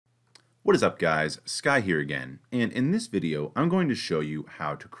What is up, guys? Sky here again, and in this video I'm going to show you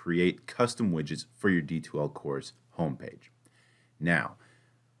how to create custom widgets for your D2L course homepage. Now,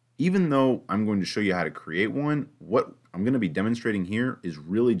 even though I'm going to show you how to create one, what I'm going to be demonstrating here is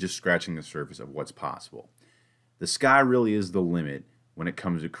really just scratching the surface of what's possible. The sky really is the limit when it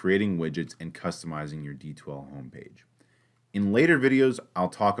comes to creating widgets and customizing your D2L homepage. In later videos, I'll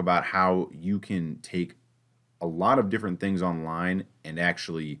talk about how you can take a lot of different things online and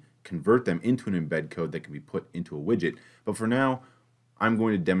actually convert them into an embed code that can be put into a widget. But for now, I'm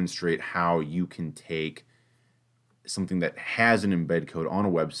going to demonstrate how you can take something that has an embed code on a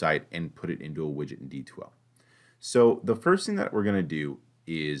website and put it into a widget in D2L. So the first thing that we're going to do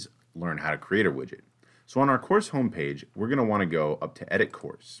is learn how to create a widget. So on our course homepage, we're going to want to go up to Edit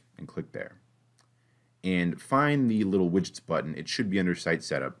Course and click there. And find the little Widgets button. It should be under Site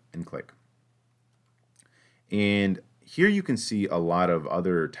Setup, and click. And here you can see a lot of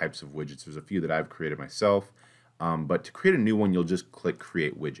other types of widgets. There's a few that I've created myself, but to create a new one, you'll just click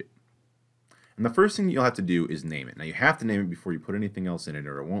Create Widget. And the first thing you'll have to do is name it. Now you have to name it before you put anything else in it,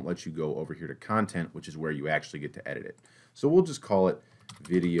 or it won't let you go over here to Content, which is where you actually get to edit it. So we'll just call it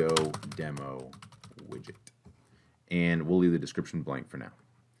Video Demo Widget. And we'll leave the description blank for now.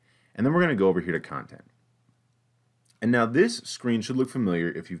 And then we're going to go over here to Content. And now this screen should look familiar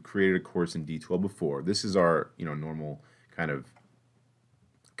if you've created a course in D2L before. This is our normal kind of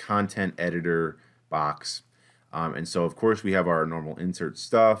content editor box. And so of course we have our normal insert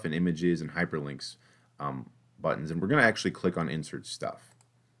stuff and images and hyperlinks buttons. And we're going to actually click on insert stuff.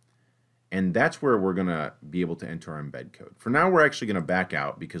 And that's where we're going to be able to enter our embed code. For now we're actually going to back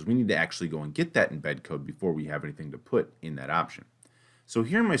out because we need to actually go and get that embed code before we have anything to put in that option. So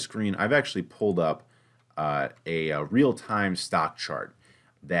here on my screen I've actually pulled up a real-time stock chart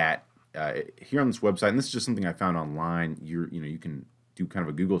that here on this website, and this is just something I found online. You can do kind of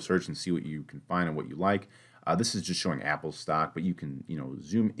a Google search and see what you can find and what you like. This is just showing Apple stock, but you can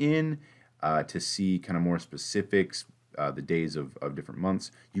zoom in to see kind of more specifics, the days of different months.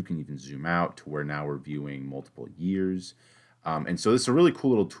 You can even zoom out to where now we're viewing multiple years. And so this is a really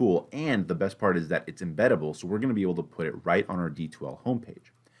cool little tool, and the best part is that it's embeddable, so we're going to be able to put it right on our D2L homepage.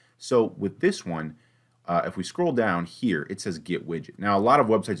 So with this one, if we scroll down here, it says Get Widget. Now, a lot of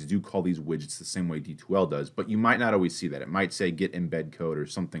websites do call these widgets the same way D2L does, but you might not always see that. It might say Get Embed Code or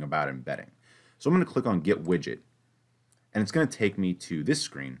something about embedding. So I'm going to click on Get Widget, and it's going to take me to this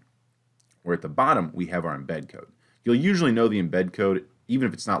screen where at the bottom we have our embed code. You'll usually know the embed code, even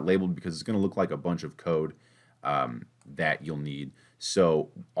if it's not labeled, because it's going to look like a bunch of code that you'll need. So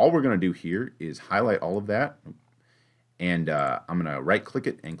all we're going to do here is highlight all of that, and I'm going to right-click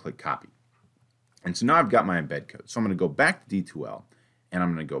it and click Copy. And so now I've got my embed code. So I'm going to go back to D2L, and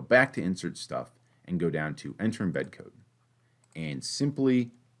I'm going to go back to Insert Stuff and go down to Enter Embed Code and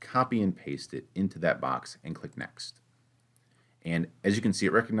simply copy and paste it into that box and click Next. And as you can see,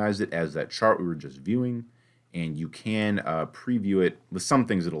 it recognized it as that chart we were just viewing, and you can preview it. With some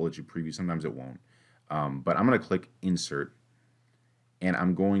things it'll let you preview, sometimes it won't. But I'm going to click Insert, and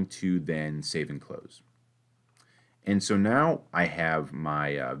I'm going to then save and close. And so now I have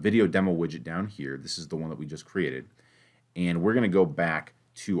my video demo widget down here. This is the one that we just created. And we're going to go back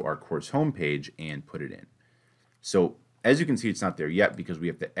to our course homepage and put it in. So as you can see, it's not there yet because we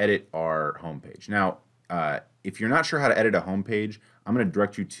have to edit our homepage. Now, if you're not sure how to edit a homepage, I'm going to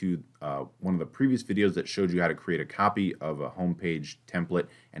direct you to one of the previous videos that showed you how to create a copy of a homepage template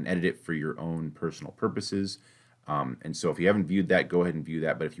and edit it for your own personal purposes. And so if you haven't viewed that, go ahead and view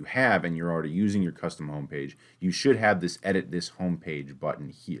that. But if you have and you're already using your custom homepage, you should have this Edit This Homepage button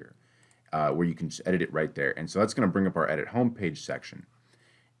here where you can just edit it right there. And so that's going to bring up our Edit Homepage section.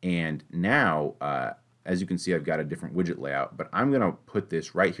 And now, as you can see, I've got a different widget layout, but I'm going to put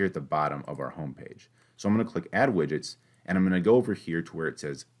this right here at the bottom of our homepage. So I'm going to click Add Widgets, and I'm going to go over here to where it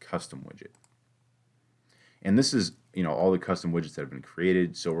says Custom Widget. And this is all the custom widgets that have been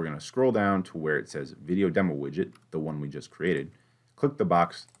created. So we're going to scroll down to where it says Video Demo Widget, the one we just created. Click the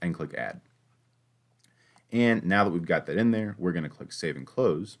box and click Add. And now that we've got that in there, we're going to click Save and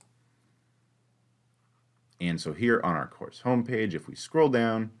Close. And so here on our course homepage, if we scroll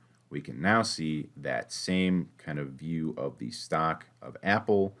down, we can now see that same kind of view of the stock of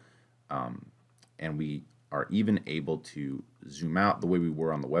Apple. And we are even able to zoom out the way we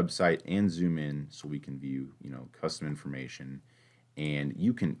were on the website and zoom in so we can view, custom information. And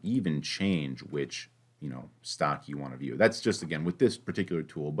you can even change which, stock you want to view. That's just, again, with this particular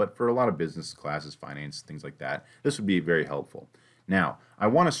tool, but for a lot of business classes, finance, things like that, this would be very helpful. Now, I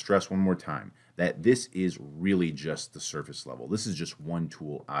want to stress one more time that this is really just the surface level. This is just one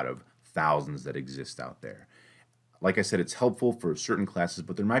tool out of thousands that exist out there. Like I said, it's helpful for certain classes,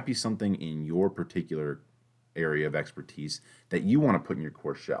 but there might be something in your particular area of expertise that you want to put in your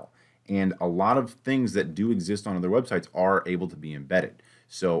course shell. And a lot of things that do exist on other websites are able to be embedded.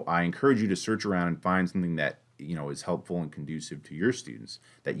 So I encourage you to search around and find something that is helpful and conducive to your students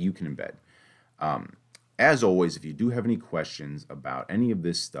that you can embed. As always, if you do have any questions about any of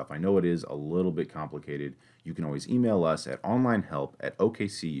this stuff, I know it is a little bit complicated, you can always email us at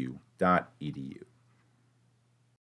onlinehelp@okcu.edu.